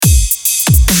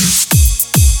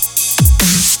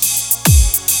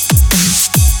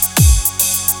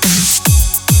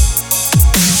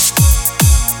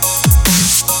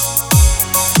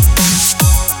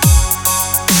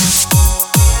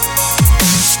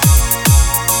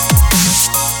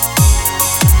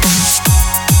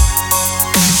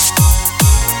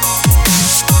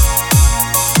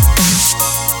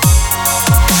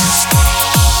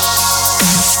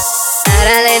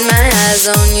eyes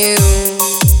on you.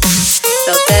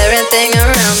 Felt everything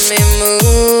around me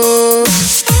move.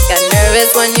 Got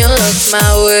nervous when you looked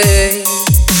my way,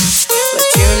 but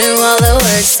you knew all the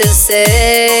words to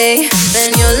say.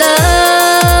 Then your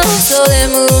love slowly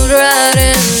moved right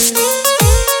in.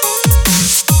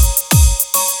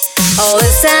 All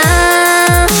this time